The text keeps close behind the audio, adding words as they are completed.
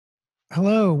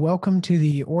Hello, welcome to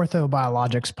the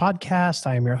Orthobiologics podcast.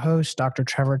 I am your host, Dr.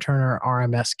 Trevor Turner,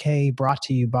 RMSK, brought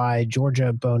to you by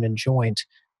Georgia Bone and Joint.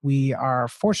 We are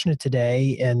fortunate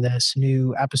today in this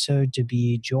new episode to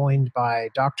be joined by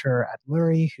Dr.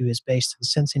 Atluri, who is based in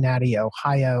Cincinnati,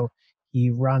 Ohio. He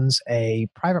runs a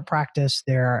private practice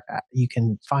there. You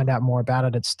can find out more about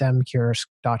it at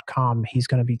stemcures.com. He's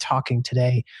going to be talking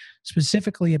today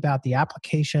specifically about the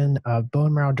application of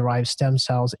bone marrow-derived stem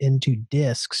cells into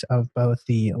discs of both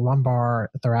the lumbar,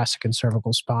 thoracic, and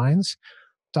cervical spines.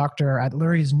 Dr.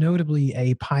 Atluri is notably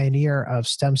a pioneer of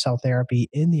stem cell therapy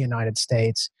in the United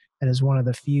States and is one of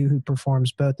the few who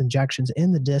performs both injections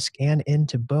in the disc and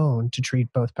into bone to treat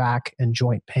both back and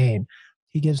joint pain.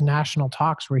 He gives national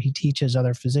talks where he teaches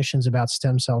other physicians about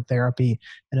stem cell therapy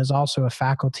and is also a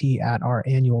faculty at our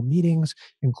annual meetings,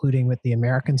 including with the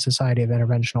American Society of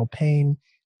Interventional Pain,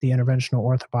 the Interventional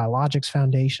Orthobiologics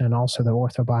Foundation, and also the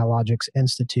Orthobiologics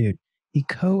Institute. He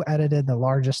co-edited the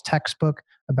largest textbook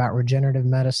about regenerative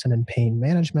medicine and pain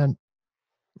management,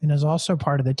 and is also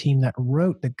part of the team that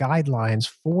wrote the guidelines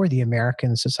for the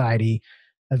American Society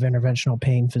of Interventional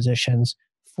Pain Physicians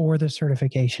for the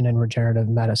certification in regenerative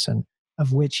medicine,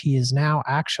 of which he is now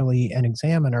actually an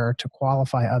examiner to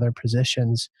qualify other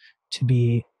physicians to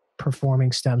be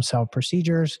performing stem cell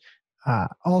procedures.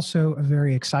 Also, a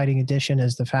very exciting addition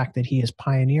is the fact that he is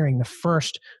pioneering the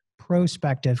first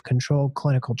prospective controlled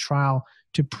clinical trial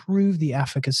to prove the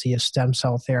efficacy of stem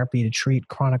cell therapy to treat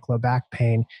chronic low back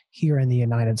pain here in the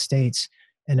United States,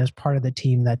 and as part of the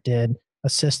team that did a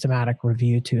systematic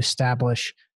review to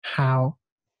establish how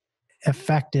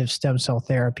effective stem cell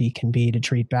therapy can be to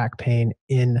treat back pain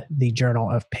in the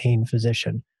Journal of Pain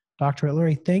Physician. Dr.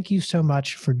 Atluri, thank you so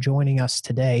much for joining us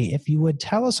today. If you would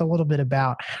tell us a little bit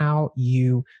about how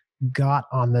you got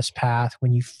on this path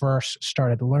when you first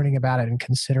started learning about it and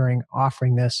considering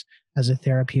offering this as a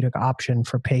therapeutic option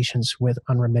for patients with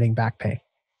unremitting back pain.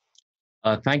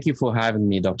 Thank you for having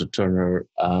me, Dr. Turner.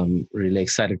 I'm really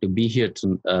excited to be here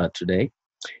today.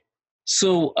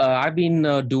 So I've been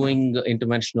doing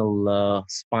interventional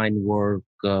spine work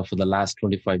for the last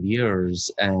 25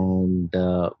 years, and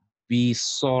we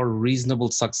saw reasonable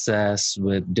success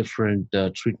with different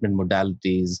treatment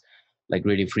modalities like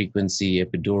radiofrequency,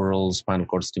 epidural, spinal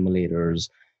cord stimulators.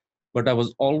 But I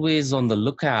was always on the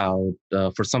lookout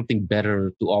for something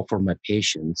better to offer my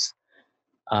patients.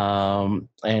 And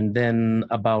then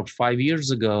about 5 years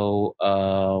ago,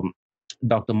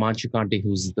 Dr. Manchukanti,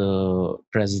 who's the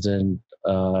president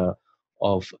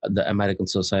of the American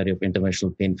Society of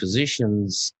Interventional Pain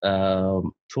Physicians,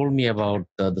 told me about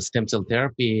the stem cell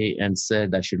therapy and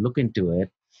said I should look into it.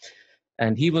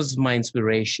 And he was my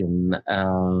inspiration.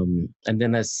 And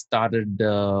then I started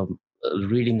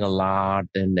reading a lot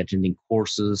and attending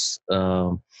courses.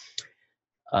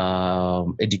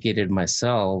 Educated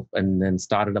myself, and then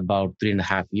started about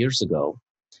 3.5 years ago.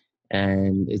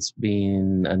 And it's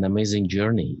been an amazing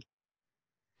journey.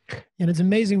 And it's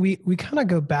amazing. We kind of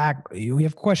go back. We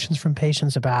have questions from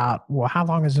patients about, well, how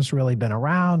long has this really been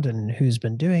around and who's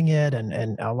been doing it?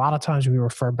 And a lot of times we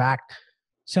refer back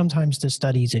sometimes to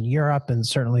studies in Europe and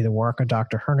certainly the work of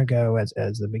Dr. Hernigo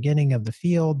as the beginning of the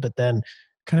field, but then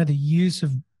kind of the use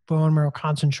of bone marrow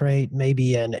concentrate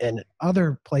maybe in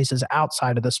other places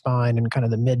outside of the spine in kind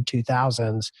of the mid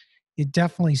 2000s. It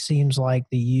definitely seems like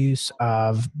the use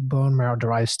of bone marrow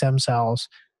derived stem cells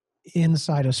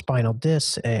inside of spinal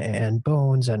discs and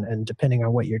bones, and depending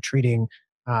on what you're treating,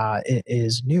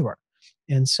 is newer.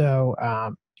 And so,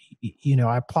 I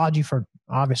applaud you for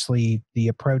obviously the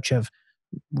approach of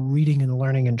reading and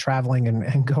learning and traveling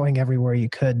and going everywhere you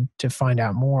could to find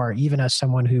out more, even as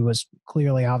someone who was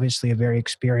clearly, obviously, a very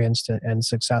experienced and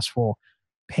successful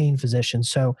pain physician.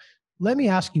 So let me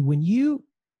ask you, when you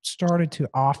started to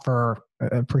offer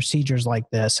procedures like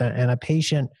this, and a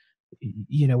patient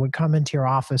would come into your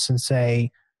office and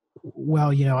say,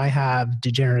 well, I have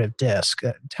degenerative disc.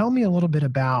 Tell me a little bit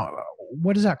about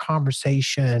what does that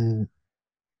conversation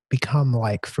become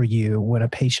like for you when a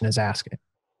patient is asking?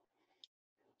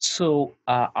 So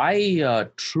I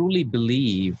truly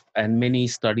believe, and many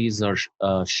studies are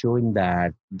showing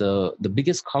that the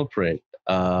biggest culprit,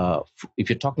 if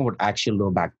you're talking about axial low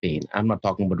back pain, I'm not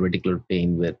talking about radicular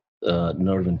pain with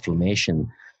nerve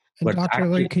inflammation. And But Dr.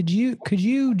 Lee, could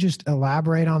you just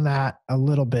elaborate on that a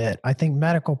little bit? I think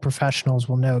medical professionals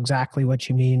will know exactly what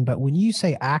you mean, but when you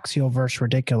say axial versus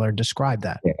radicular, describe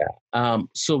that. Yeah.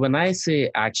 So when I say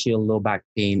axial low back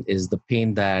pain, is the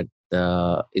pain that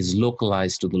is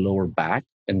localized to the lower back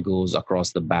and goes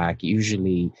across the back.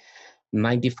 Usually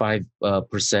 95%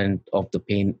 of the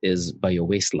pain is by your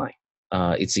waistline.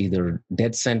 It's either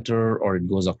dead center or it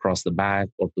goes across the back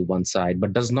or to one side,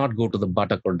 but does not go to the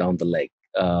buttock or down the leg.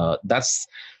 That's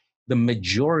the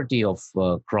majority of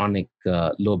chronic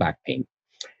low back pain.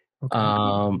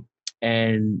 Okay.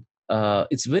 And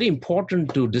it's very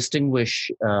important to distinguish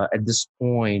at this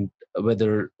point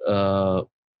whether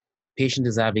patient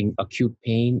is having acute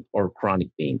pain or chronic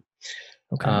pain.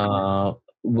 Okay.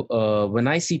 When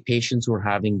I see patients who are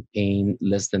having pain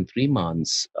less than 3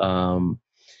 months,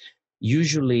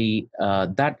 usually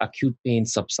that acute pain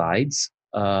subsides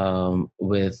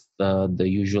with the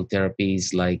usual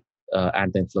therapies like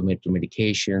anti-inflammatory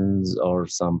medications or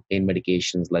some pain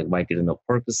medications like Vicodin or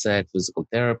Percocet, physical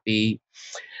therapy,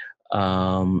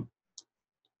 um,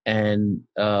 and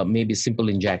maybe simple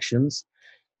injections.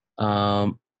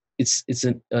 It's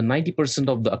 90%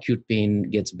 of the acute pain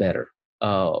gets better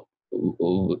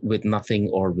with nothing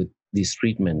or with these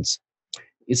treatments.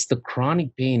 It's the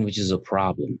chronic pain which is a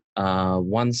problem.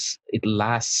 Once it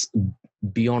lasts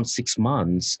beyond 6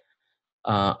 months,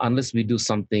 unless we do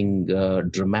something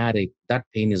dramatic, that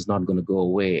pain is not going to go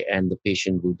away, and the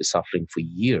patient will be suffering for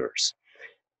years.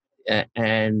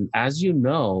 And as you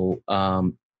know,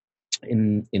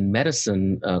 in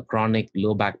medicine, chronic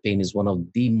low back pain is one of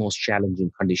the most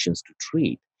challenging conditions to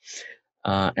treat.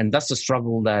 And that's the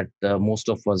struggle that most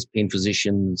of us pain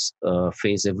physicians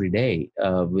face every day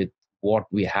with what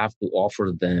we have to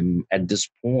offer them at this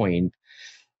point.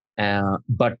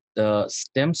 But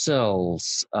stem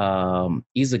cells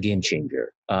is a game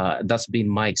changer. That's been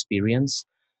my experience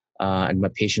and my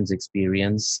patient's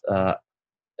experience.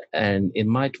 And in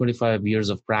my 25 years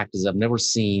of practice, I've never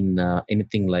seen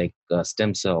anything like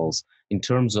stem cells in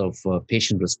terms of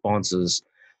patient responses.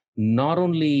 Not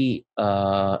only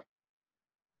a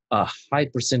high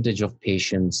percentage of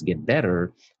patients get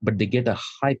better, but they get a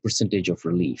high percentage of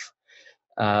relief.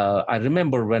 I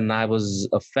remember when I was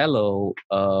a fellow,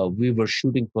 we were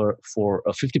shooting for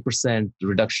a 50%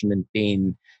 reduction in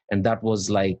pain. And that was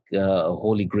like a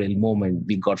holy grail moment.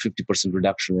 We got 50%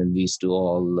 reduction and we used to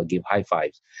all give high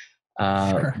fives.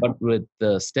 Sure. But with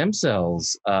the stem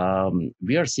cells,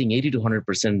 we are seeing 80 to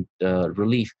 100%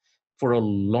 relief for a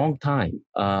long time.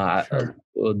 Sure.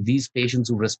 These patients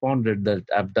who responded that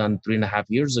I've done 3.5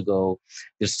 years ago,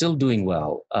 they're still doing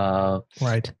well.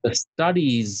 Right. The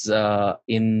studies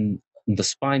in the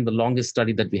spine, the longest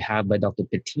study that we have by Dr.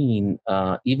 Petin,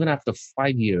 even after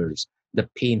 5 years, the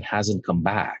pain hasn't come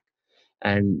back.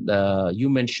 And you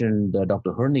mentioned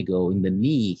Dr. Hernigo in the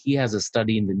knee. He has a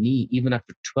study in the knee. Even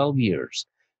after 12 years,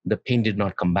 the pain did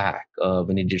not come back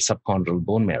when he did subchondral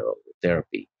bone marrow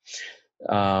therapy.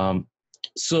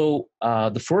 So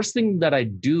the first thing that I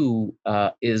do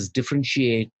is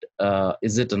differentiate,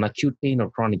 is it an acute pain or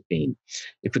chronic pain?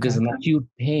 If it is an acute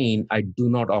pain, I do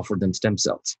not offer them stem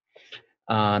cells.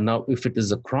 Now, if it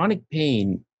is a chronic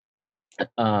pain,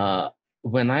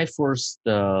 when I first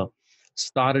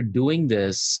started doing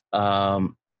this, I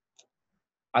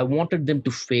wanted them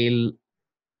to fail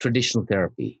traditional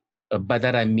therapy. By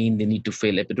that, I mean they need to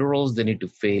fail epidurals, they need to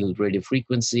fail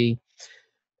radiofrequency,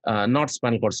 not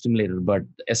spinal cord stimulator, but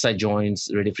SI joints,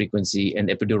 radiofrequency, and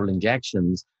epidural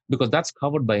injections, because that's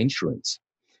covered by insurance.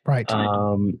 Right.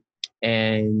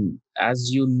 And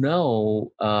as you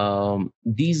know,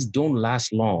 these don't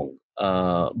last long,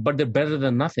 but they're better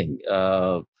than nothing.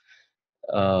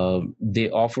 They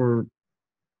offer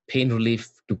pain relief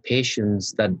to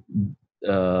patients that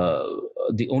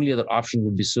the only other option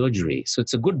would be surgery. So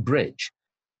it's a good bridge.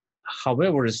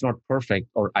 However, it's not perfect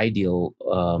or ideal.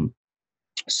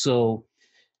 So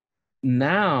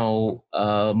now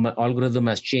my algorithm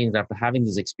has changed after having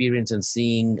this experience and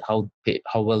seeing how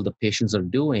well the patients are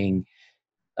doing.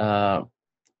 I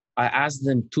ask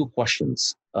them 2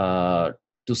 questions to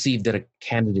see if they're a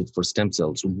candidate for stem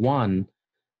cells. One,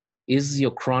 is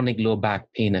your chronic low back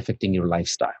pain affecting your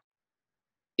lifestyle?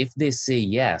 If they say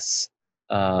yes,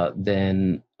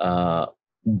 then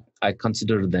I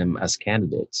consider them as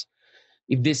candidates.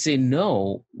 If they say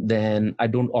no, then I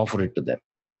don't offer it to them.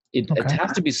 It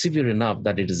has to be severe enough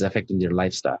that it is affecting their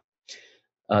lifestyle.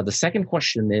 The second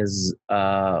question is,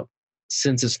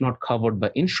 since it's not covered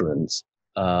by insurance,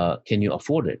 can you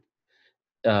afford it?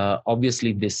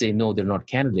 Obviously, if they say no, they're not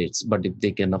candidates. But if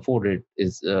they can afford it,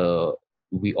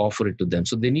 we offer it to them.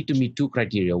 So they need to meet 2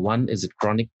 criteria. One, is it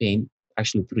chronic pain?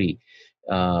 Actually, 3.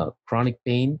 Chronic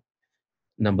pain.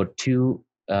 Number 2,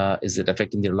 is it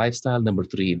affecting their lifestyle? Number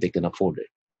 3, if they can afford it.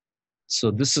 So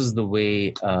this is the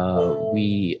way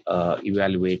we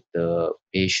evaluate the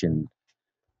patient.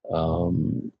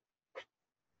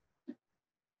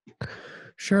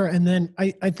 Sure. And then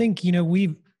I think,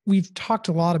 we've talked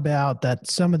a lot about that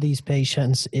some of these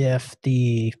patients, if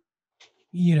the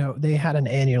they had an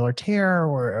annular tear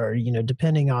or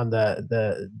depending on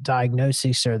the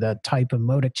diagnosis or the type of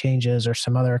modic changes or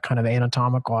some other kind of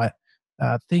anatomical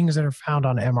things that are found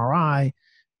on MRI,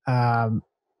 um,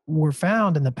 were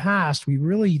found in the past, we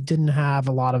really didn't have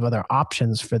a lot of other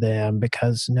options for them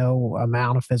because no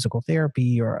amount of physical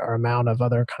therapy or amount of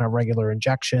other kind of regular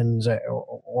injections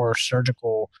or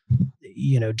surgical,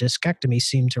 discectomy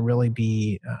seemed to really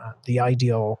be the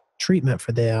ideal treatment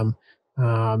for them.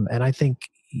 And I think,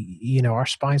 our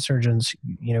spine surgeons,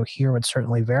 here would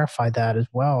certainly verify that as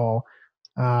well.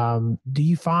 Do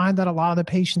you find that a lot of the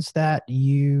patients that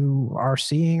you are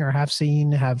seeing or have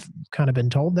seen have kind of been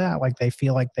told that, like they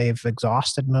feel like they've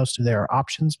exhausted most of their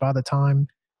options by the time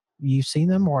you've seen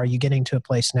them? Or are you getting to a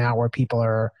place now where people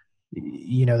are,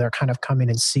 they're kind of coming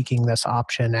and seeking this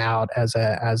option out as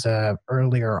a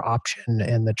earlier option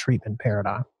in the treatment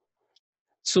paradigm?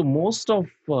 So most of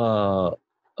the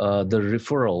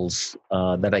referrals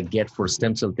that I get for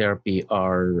stem cell therapy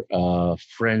are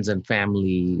friends and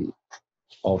family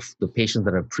of the patients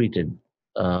that I've treated,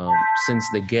 since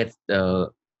they get.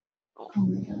 Oh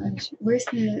my gosh, where's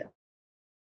the?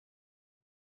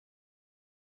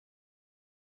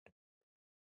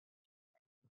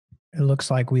 It looks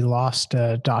like we lost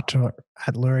Dr.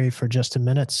 Atluri for just a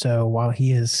minute. So while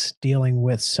he is dealing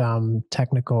with some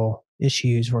technical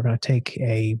issues, we're going to take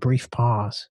a brief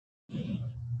pause.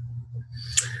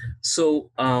 So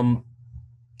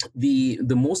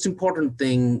the most important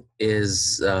thing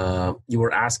is you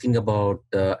were asking about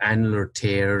annular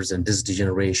tears and disc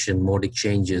degeneration, modic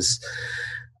changes.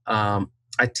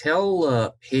 I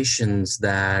tell patients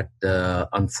that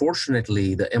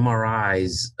unfortunately the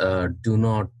MRIs do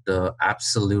not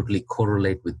absolutely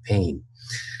correlate with pain.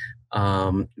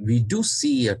 We do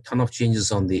see a ton of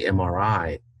changes on the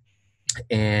MRI,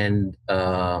 and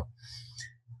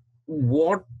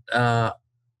what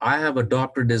I have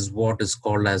adopted is what is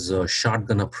called as a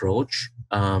shotgun approach,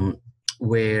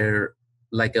 where,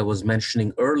 like I was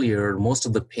mentioning earlier, most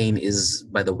of the pain is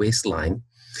by the waistline.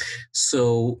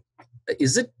 So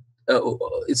it's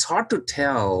hard to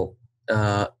tell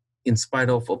in spite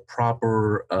of a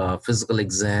proper physical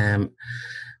exam,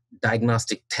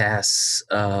 diagnostic tests,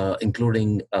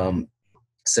 including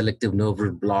selective nerve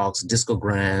root blocks,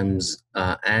 discograms,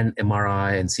 and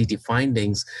MRI and CT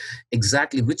findings,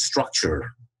 exactly which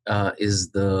structure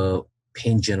is the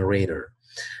pain generator.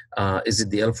 Is it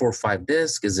the L4-5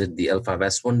 disc? Is it the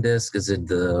L5-S1 disc? Is it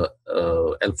the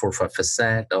L4-5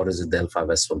 facet? Or is it the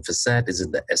L5-S1 facet? Is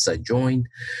it the SI joint?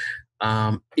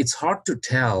 It's hard to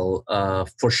tell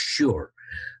for sure.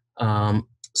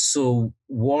 So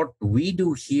what we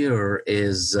do here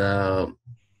is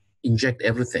inject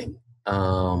everything.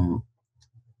 The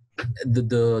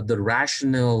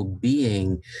rationale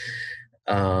being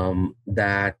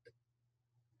that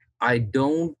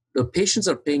the patients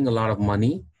are paying a lot of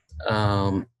money,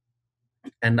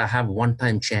 and I have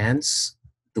one-time chance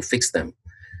to fix them.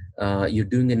 You're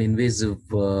doing an invasive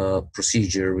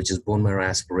procedure, which is bone marrow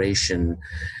aspiration,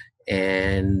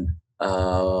 and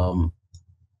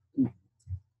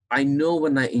I know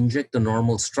when I inject the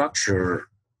normal structure,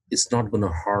 it's not going to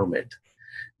harm it,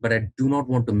 but I do not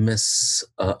want to miss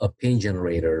a pain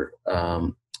generator.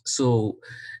 So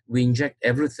we inject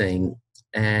everything,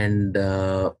 and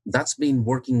that's been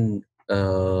working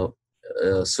and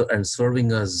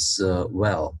serving us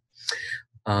well.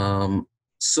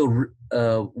 So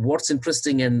what's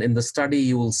interesting, and in the study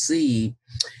you will see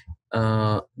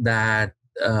that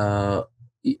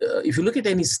if you look at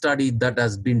any study that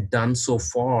has been done so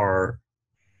far,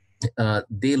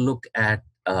 they look at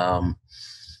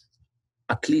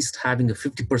least having a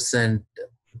 50%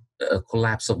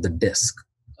 collapse of the disc.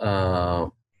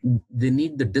 They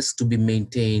need the disc to be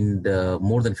maintained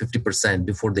more than 50%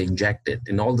 before they inject it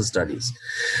in all the studies.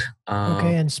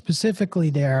 Okay, and specifically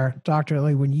there, Dr.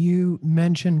 Lee, when you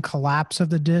mention collapse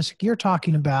of the disc, you're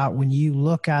talking about when you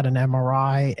look at an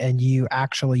MRI and you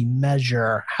actually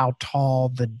measure how tall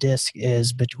the disc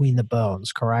is between the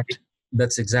bones, correct?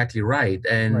 That's exactly right.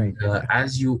 And right.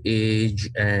 As you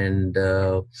age and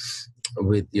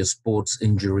with your sports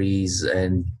injuries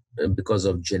and because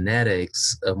of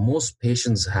genetics, most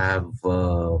patients have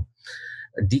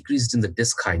decreased in the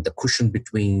disc height, the cushion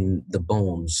between the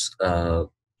bones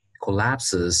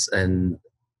collapses. And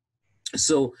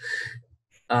so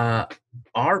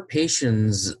our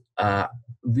patients,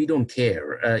 we don't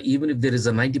care. Even if there is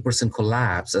a 90%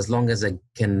 collapse, as long as I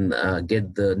can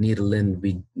get the needle in,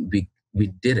 we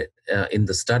did it in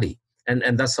the study.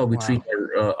 And that's how we treat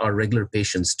our regular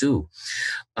patients too.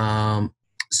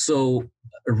 So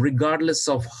regardless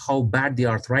of how bad the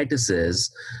arthritis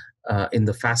is, in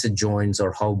the facet joints,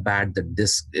 or how bad the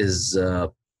disc is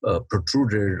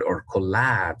protruded or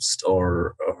collapsed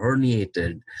or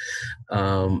herniated,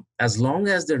 as long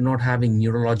as they're not having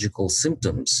neurological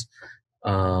symptoms,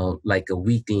 like a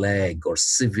weak leg or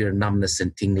severe numbness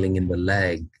and tingling in the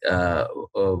leg,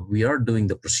 we are doing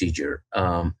the procedure.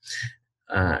 And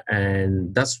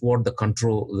that's what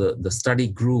the study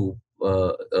group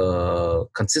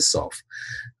consists of.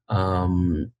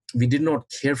 We did not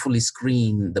carefully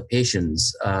screen the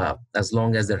patients as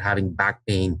long as they're having back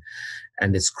pain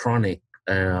and it's chronic,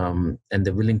 and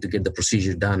they're willing to get the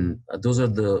procedure done. Those are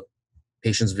the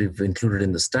patients we've included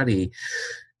in the study,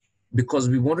 because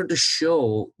we wanted to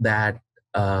show that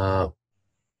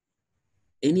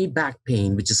any back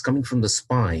pain which is coming from the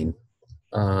spine,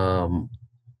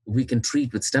 we can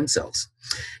treat with stem cells.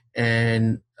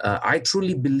 And I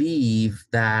truly believe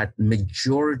that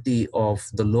majority of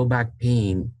the low back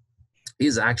pain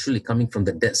is actually coming from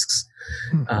the discs.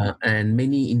 And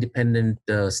many independent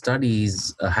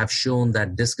studies have shown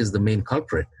that disc is the main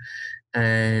culprit.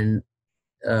 And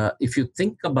if you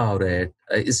think about it,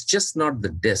 it's just not the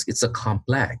disc, it's a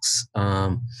complex.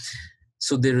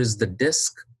 So there is the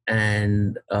disc,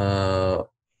 and at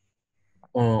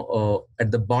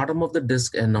the bottom of the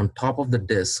disc and on top of the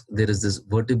disc, there is this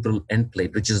vertebral end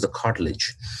plate, which is the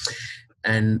cartilage.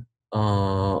 And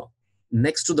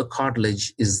next to the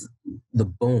cartilage is the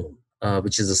bone,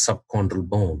 which is a subchondral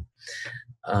bone.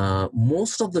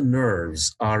 Most of the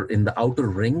nerves are in the outer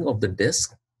ring of the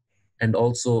disc, and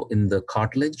also in the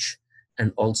cartilage,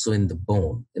 and also in the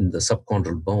bone, in the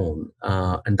subchondral bone.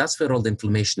 And that's where all the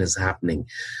inflammation is happening.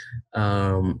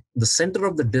 The center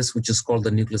of the disc, which is called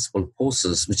the nucleus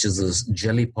pulposus, which is the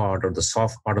jelly part or the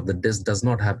soft part of the disc, does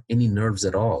not have any nerves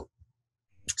at all.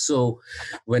 So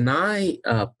when I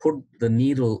put the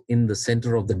needle in the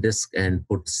center of the disc and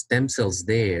put stem cells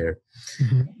there,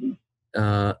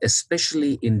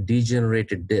 especially in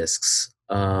degenerated discs,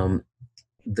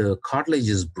 the cartilage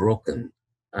is broken,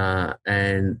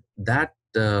 and that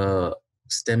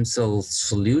stem cell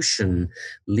solution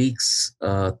leaks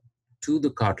to the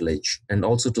cartilage and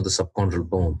also to the subchondral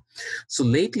bone. So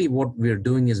lately what we're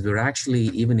doing is we're actually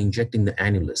even injecting the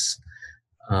annulus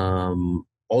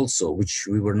also, which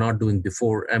we were not doing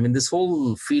before. I mean, this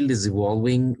whole field is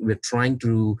evolving. We're trying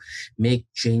to make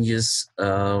changes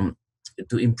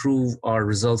to improve our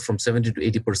results from 70 to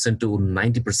 80% to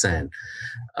 90%.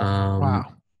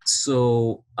 Wow.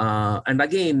 So, and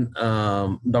again,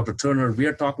 Dr. Turner, we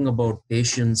are talking about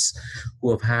patients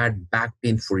who have had back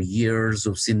pain for years,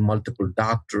 who've seen multiple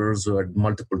doctors, who had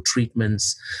multiple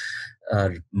treatments,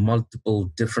 multiple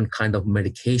different kind of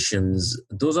medications.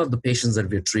 Those are the patients that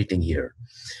we're treating here.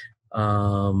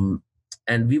 And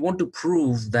we want to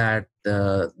prove that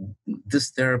this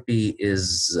therapy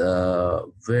is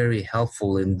very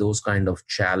helpful in those kind of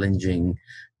challenging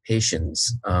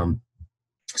patients.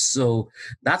 So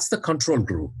that's the control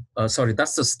group.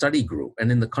 That's the study group. And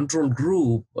in the control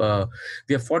group,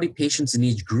 we have 40 patients in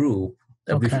each group.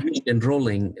 Okay. We've finished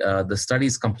enrolling. The study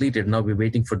is completed. Now we're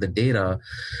waiting for the data.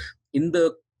 In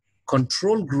the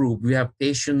control group, we have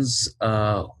patients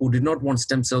who did not want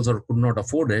stem cells or could not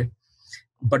afford it,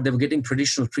 but they were getting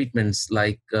traditional treatments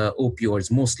like opioids,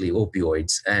 mostly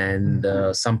opioids, and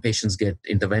some patients get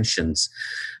interventions.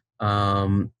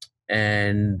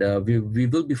 And we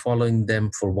will be following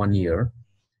them for 1 year.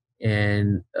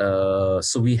 And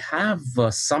so we have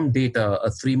some data, a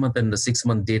 3-month and a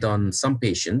 6-month data on some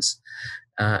patients,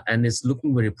 and it's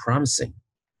looking very promising.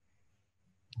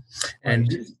 Right.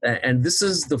 And this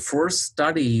is the first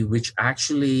study which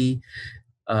actually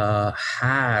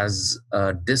has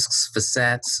discs,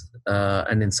 facets,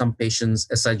 and in some patients,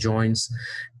 SI joints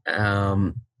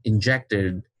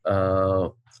injected.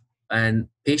 And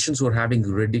patients who are having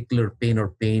radicular pain or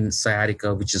pain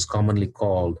sciatica, which is commonly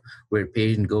called, where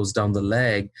pain goes down the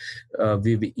leg,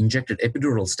 we've injected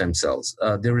epidural stem cells.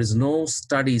 There is no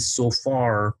study so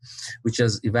far which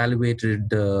has evaluated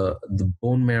the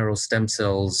bone marrow stem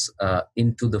cells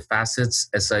into the facets,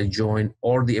 SI joint,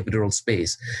 or the epidural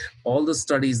space. All the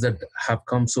studies that have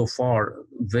come so far,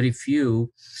 very few,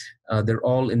 they're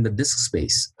all in the disc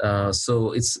space.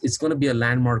 So it's going to be a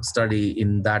landmark study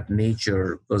in that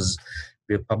nature, because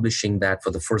we're publishing that for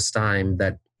the first time,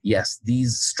 that yes,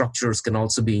 these structures can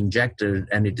also be injected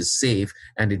and it is safe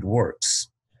and it works.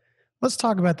 Let's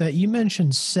talk about that. You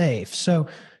mentioned safe. So,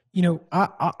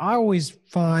 I always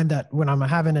find that when I'm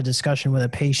having a discussion with a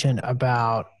patient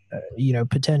about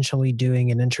potentially doing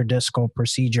an intradiscal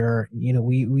procedure,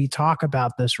 we talk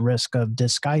about this risk of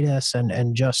discitis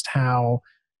and just how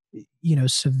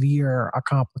severe a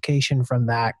complication from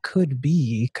that could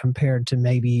be compared to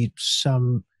maybe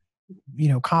some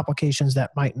complications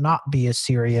that might not be as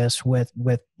serious with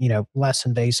less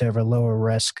invasive or lower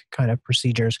risk kind of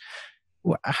procedures.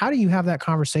 How do you have that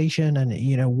conversation?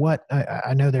 And what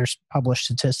I know there's published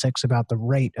statistics about the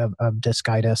rate of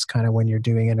discitis kind of when you're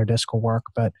doing interdiscal work,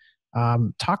 but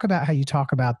talk about how you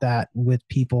talk about that with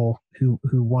people who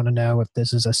want to know if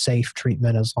this is a safe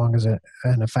treatment as long as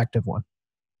an effective one.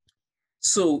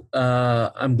 So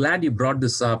I'm glad you brought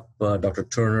this up, Dr.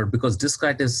 Turner, because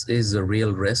discitis is a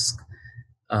real risk.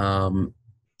 And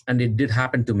it did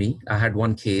happen to me. I had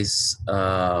one case,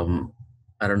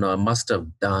 I don't know, I must have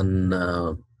done,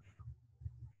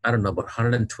 about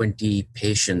 120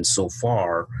 patients so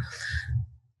far.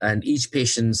 And each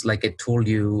patient, like I told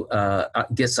you,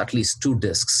 gets at least 2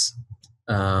 discs.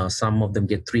 Some of them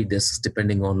get 3 discs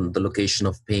depending on the location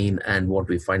of pain and what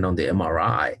we find on the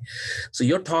MRI. So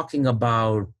you're talking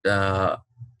about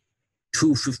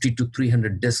 250 to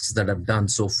 300 discs that I've done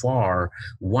so far.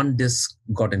 1 disc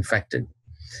got infected.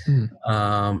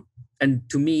 And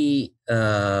to me,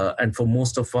 and for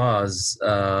most of us,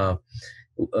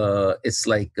 it's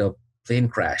like a plane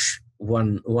crash.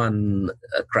 One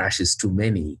crash is too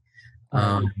many.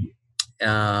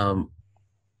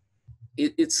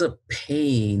 It's a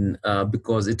pain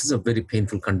because it is a very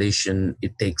painful condition.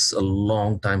 It takes a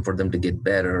long time for them to get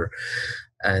better,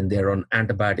 and they're on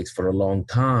antibiotics for a long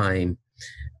time.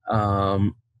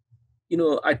 I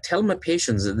tell my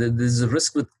patients that there's a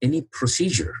risk with any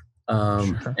procedure.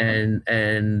 Sure.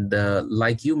 And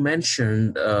like you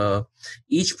mentioned,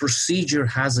 each procedure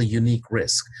has a unique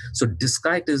risk. So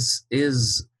discitis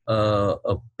is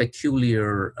a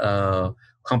peculiar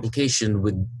complication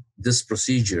with this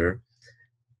procedure.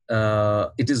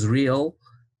 It is real,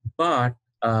 but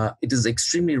it is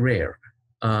extremely rare.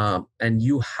 And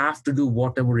you have to do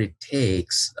whatever it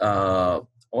takes,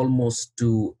 almost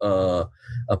to a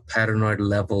paranoid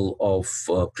level of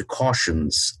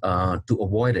precautions to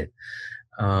avoid it.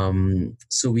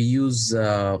 So we use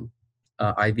IV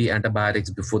antibiotics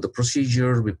before the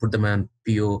procedure. We put them on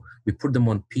PO. We put them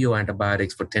on PO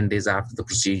antibiotics for 10 days after the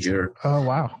procedure. Oh,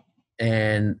 wow.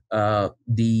 And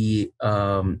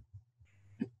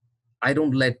I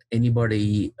don't let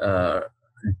anybody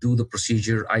do the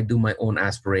procedure. I do my own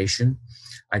aspiration.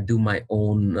 I do my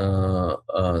own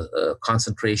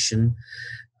concentration.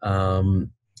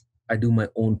 I do my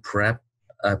own prep.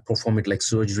 I perform it like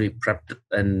surgery, prepped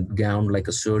and gowned like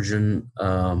a surgeon.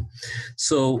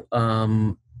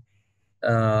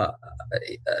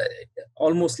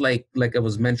 Almost like I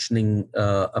was mentioning,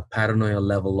 a paranoia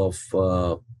level of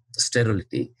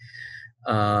sterility.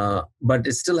 But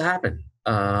it still happened.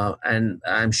 And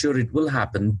I'm sure it will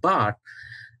happen. But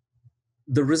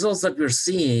the results that we're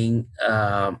seeing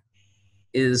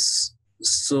is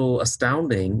so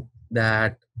astounding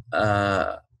that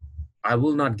I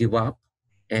will not give up.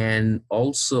 And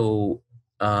also,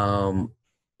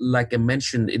 like I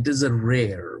mentioned, it is a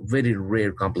very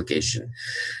rare complication.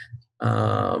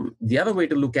 The other way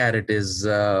to look at it is,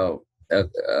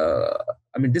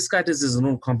 discitis is a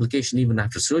known complication even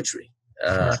after surgery.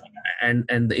 Sure.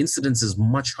 And the incidence is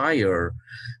much higher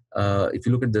if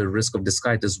you look at the risk of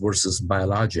discitis versus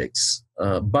biologics.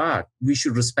 But we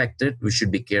should respect it. We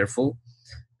should be careful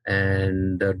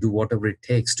and do whatever it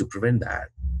takes to prevent that.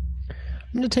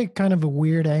 I'm going to take kind of a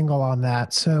weird angle on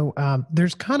that. So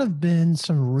there's kind of been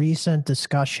some recent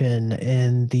discussion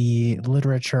in the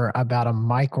literature about a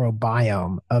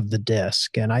microbiome of the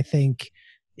disc. And I think,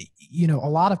 a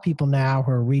lot of people now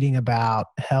who are reading about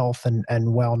health and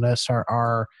wellness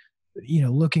are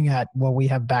looking at, well, we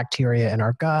have bacteria in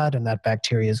our gut and that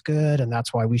bacteria is good. And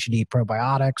that's why we should eat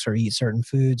probiotics or eat certain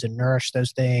foods and nourish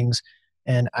those things.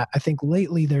 And I think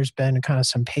lately there's been kind of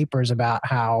some papers about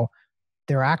how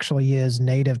there actually is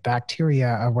native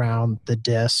bacteria around the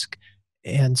disc.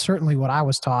 And certainly what I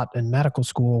was taught in medical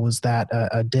school was that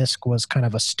a disc was kind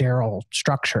of a sterile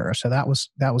structure. So that was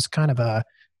kind of a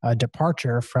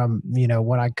departure from,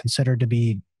 what I considered to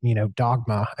be,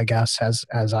 dogma, I guess,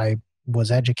 as I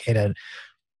was educated.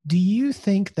 Do you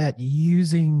think that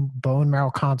using bone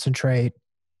marrow concentrate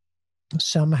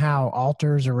somehow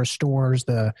alters or restores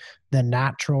the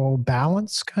natural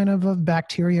balance kind of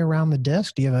bacteria around the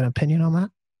disc? Do you have an opinion on that?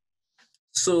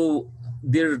 So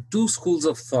there are 2 schools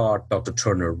of thought, Dr.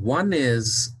 Turner. One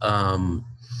is,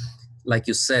 like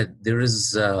you said, there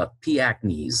is P.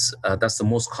 acnes. That's the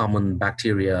most common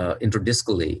bacteria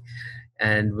intradiscally.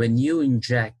 And when you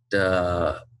inject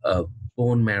a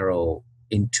bone marrow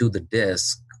into the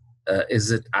disc,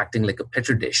 is it acting like a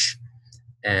petri dish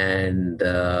and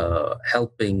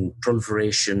helping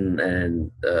proliferation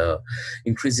and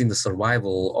increasing the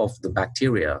survival of the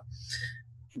bacteria?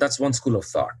 That's one school of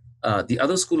thought. The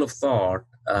other school of thought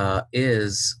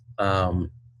is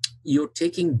you're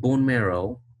taking bone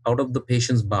marrow out of the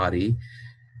patient's body,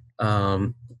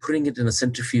 putting it in a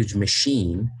centrifuge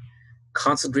machine,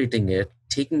 concentrating it,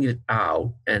 taking it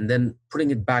out, and then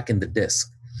putting it back in the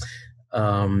disc.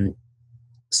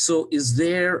 So is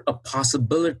there a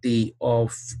possibility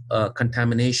of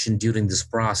contamination during this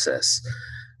process?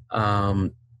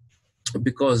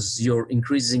 Because you're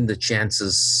increasing the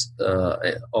chances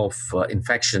of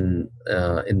infection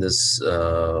in this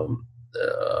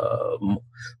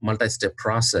multi-step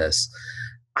process.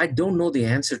 I don't know the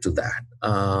answer to that.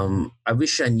 I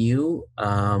wish I knew.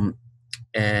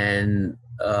 And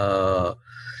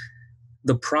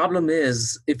the problem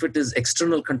is, if it is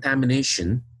external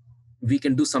contamination, we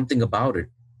can do something about it.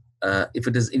 If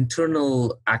it is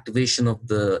internal activation of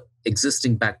the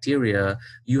existing bacteria,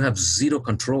 you have zero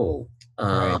control.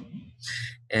 Right.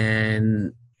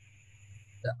 And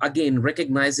again,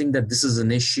 recognizing that this is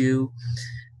an issue,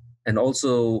 and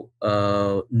also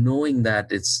knowing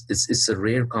that it's a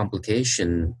rare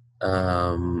complication,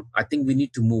 I think we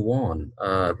need to move on,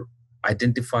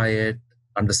 identify it,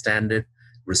 understand it,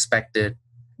 respect it,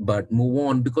 but move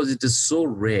on, because it is so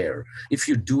rare if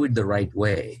you do it the right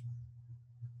way.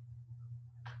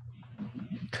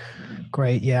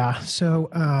 Great. Yeah. So,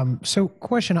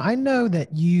 question, I know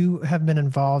that you have been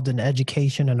involved in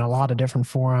education in a lot of different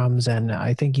forums. And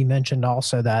I think you mentioned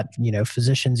also that,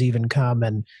 physicians even come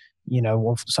and,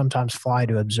 will sometimes fly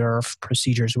to observe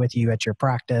procedures with you at your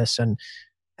practice. And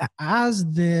as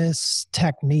this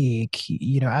technique,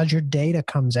 as your data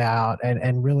comes out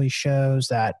and really shows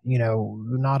that,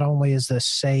 not only is this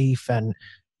safe and,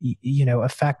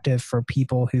 effective for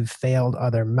people who've failed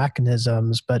other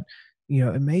mechanisms, but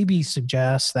it maybe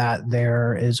suggests that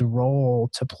there is a role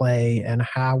to play in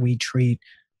how we treat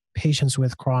patients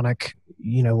with chronic,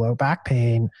 low back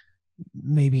pain,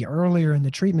 maybe earlier in the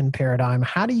treatment paradigm.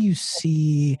 How do you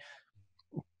see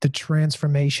the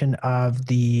transformation of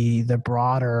the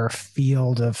broader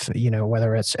field of,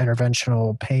 whether it's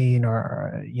interventional pain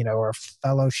or, or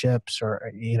fellowships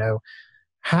or,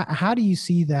 how do you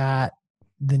see that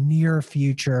the near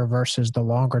future versus the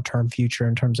longer term future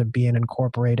in terms of being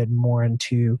incorporated more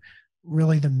into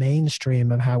really the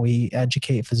mainstream of how we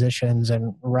educate physicians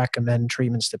and recommend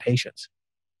treatments to patients?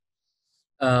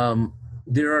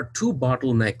 There are two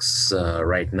bottlenecks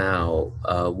right now.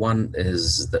 One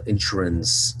is the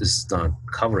insurance is not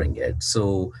covering it.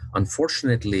 So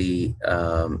unfortunately,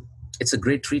 it's a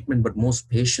great treatment, but most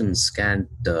patients can't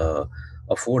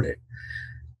afford it.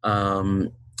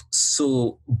 But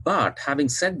having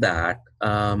said that,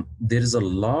 there is a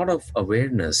lot of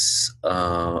awareness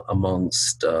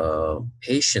amongst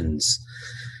patients.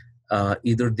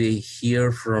 Either they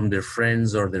hear from their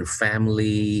friends or their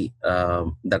family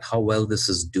that how well this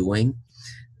is doing.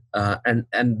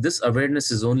 And this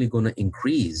awareness is only going to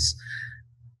increase.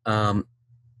 The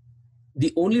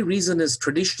only reason is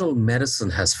traditional medicine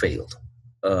has failed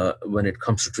when it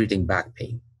comes to treating back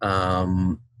pain.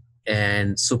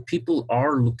 And so people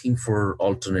are looking for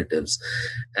alternatives.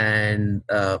 And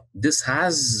this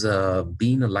has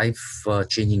been a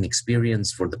life-changing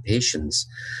experience for the patients.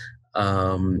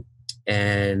 When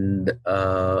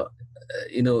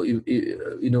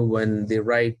they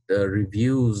write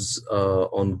reviews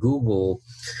on Google,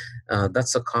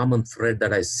 that's a common thread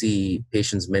that I see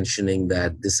patients mentioning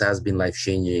that this has been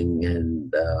life-changing,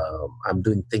 and I'm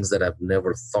doing things that I've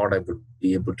never thought I would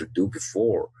be able to do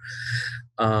before.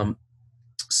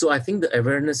 So I think the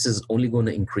awareness is only going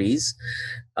to increase.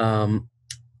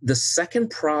 The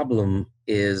second problem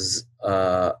is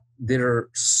there are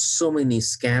so many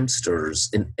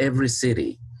scamsters in every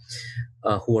city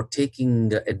who are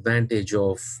taking advantage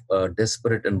of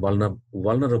desperate and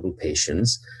vulnerable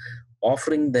patients,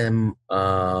 offering them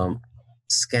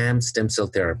scam stem cell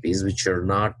therapies, which are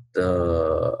not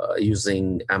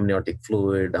using amniotic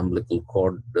fluid, umbilical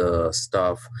cord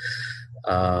stuff,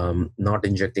 not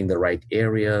injecting the right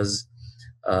areas,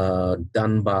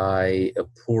 done by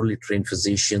poorly trained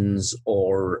physicians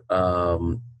or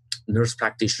nurse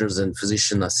practitioners and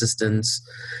physician assistants.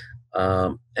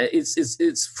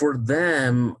 It's for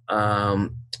them.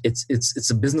 It's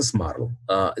a business model.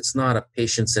 It's not a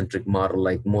patient-centric model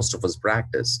like most of us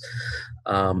practice.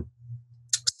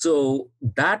 So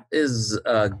that is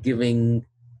giving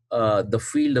the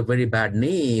field a very bad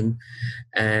name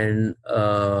and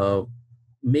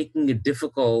making it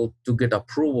difficult to get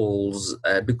approvals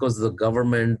because the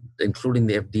government, including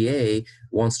the FDA,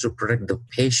 wants to protect the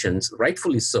patients,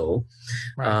 rightfully so.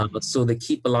 Right. So they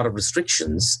keep a lot of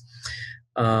restrictions.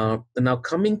 Now,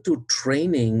 coming to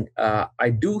training, I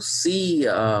do see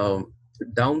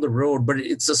down the road, but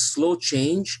it's a slow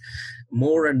change.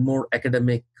 more and more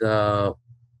academic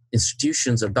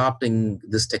institutions adopting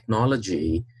this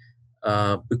technology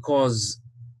because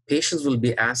patients will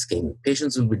be asking,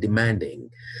 patients will be demanding,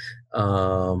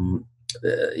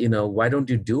 why don't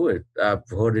you do it? I've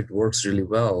heard it works really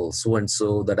well. So and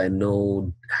so that I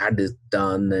know had it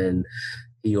done, and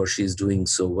he or she is doing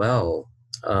so well.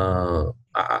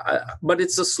 But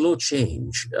it's a slow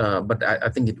change. But I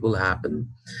think it will happen.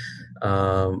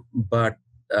 But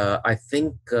I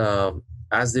think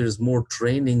as there is more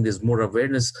training, there's more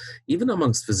awareness, even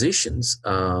amongst physicians.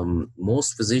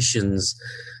 Most physicians,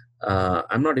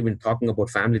 I'm not even talking about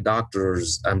family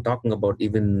doctors, I'm talking about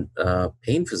even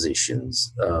pain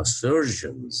physicians,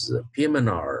 surgeons,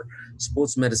 PM&R,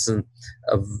 sports medicine.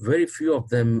 Very few of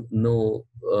them know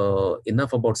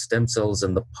enough about stem cells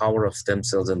and the power of stem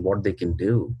cells and what they can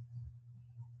do.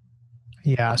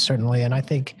 Yeah, certainly. And I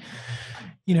think,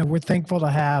 we're thankful to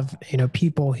have,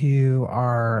 people who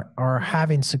are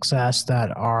having success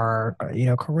that are,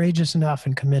 courageous enough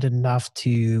and committed enough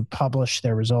to publish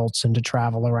their results and to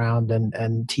travel around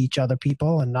and teach other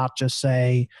people, and not just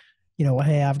say,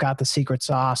 hey, I've got the secret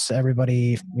sauce.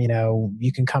 Everybody,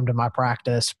 you can come to my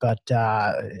practice, but,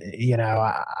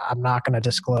 I'm not going to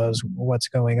disclose what's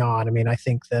going on. I mean, I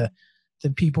think the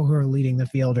people who are leading the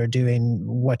field are doing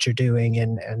what you're doing.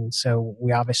 And so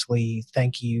we obviously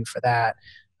thank you for that.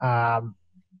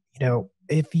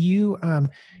 If you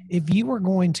were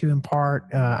going to impart,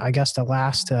 I guess the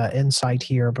last insight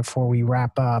here before we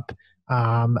wrap up,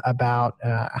 about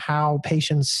how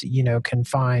patients, can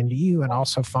find you and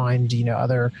also find,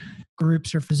 other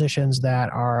groups or physicians that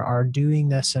are doing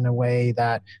this in a way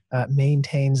that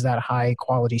maintains that high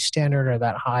quality standard, or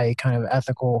that high kind of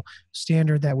ethical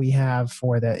standard that we have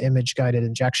for the image guided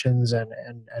injections, and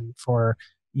for,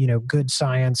 good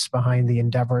science behind the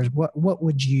endeavors, what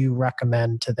would you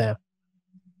recommend to them?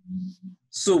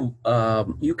 So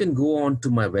you can go on to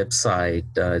my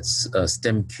website. It's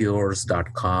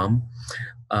stemcures.com.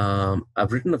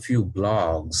 I've written a few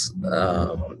blogs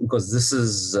because this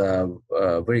is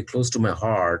very close to my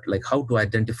heart, like how to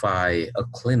identify a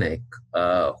clinic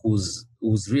who's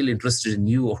really interested in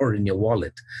you or in your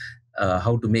wallet,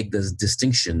 how to make this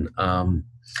distinction.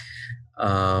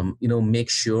 Make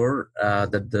sure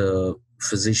that the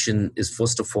physician is,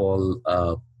 first of all,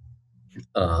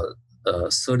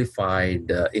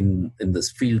 certified in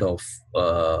this field of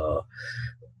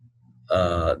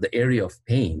the area of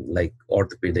pain, like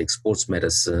orthopedic, sports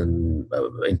medicine,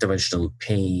 interventional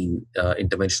pain,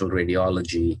 interventional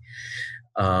radiology,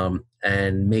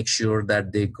 and make sure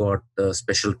that they got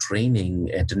special training,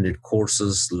 attended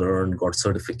courses, got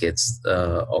certificates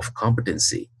of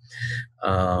competency.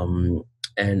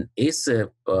 And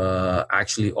ASAP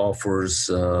actually offers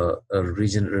a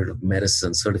regenerative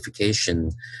medicine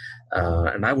certification.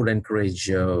 And I would encourage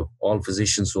all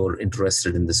physicians who are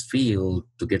interested in this field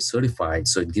to get certified,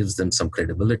 so it gives them some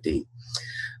credibility.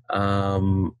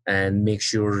 And make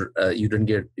sure you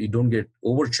don't get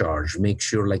overcharged. Make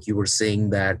sure, like you were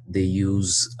saying, that they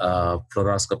use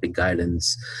fluoroscopic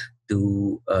guidance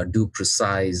to do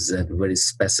precise and very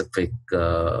specific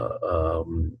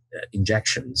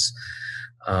injections.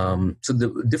 So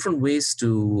the different ways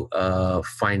to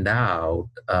find out,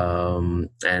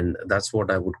 and that's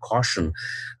what I would caution,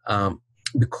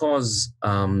 because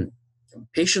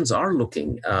patients are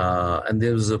looking, and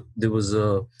there was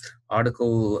a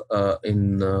article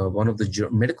in one of the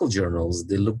medical journals.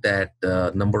 They looked at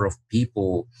the number of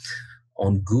people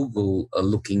on Google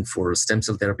looking for stem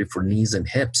cell therapy for knees and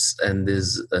hips, and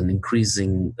there's an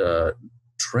increasing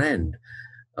trend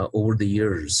over the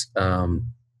years. But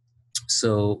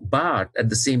at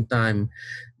the same time,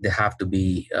 they have to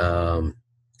be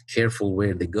careful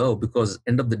where they go, because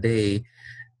end of the day,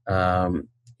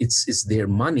 it's their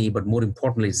money, but more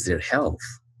importantly, it's their health.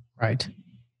 Right.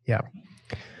 Yeah.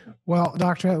 Well,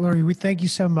 Dr. Atluri, we thank you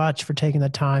so much for taking the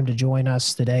time to join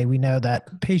us today. We know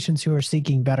that patients who are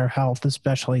seeking better health,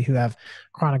 especially who have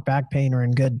chronic back pain, are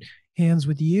in good hands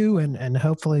with you, and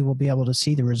hopefully we'll be able to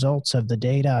see the results of the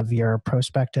data of your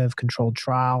prospective controlled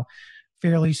trial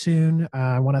fairly soon.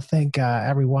 I want to thank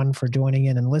everyone for joining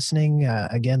in and listening.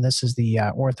 Again, this is the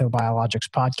Orthobiologics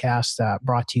podcast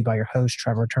brought to you by your host,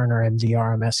 Trevor Turner, MD,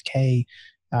 RMSK,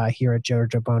 here at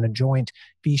Georgia Bone and Joint.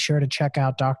 Be sure to check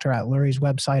out Dr. Atluri's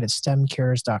website at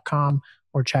stemcures.com,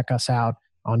 or check us out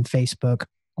on Facebook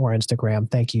or Instagram.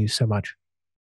 Thank you so much.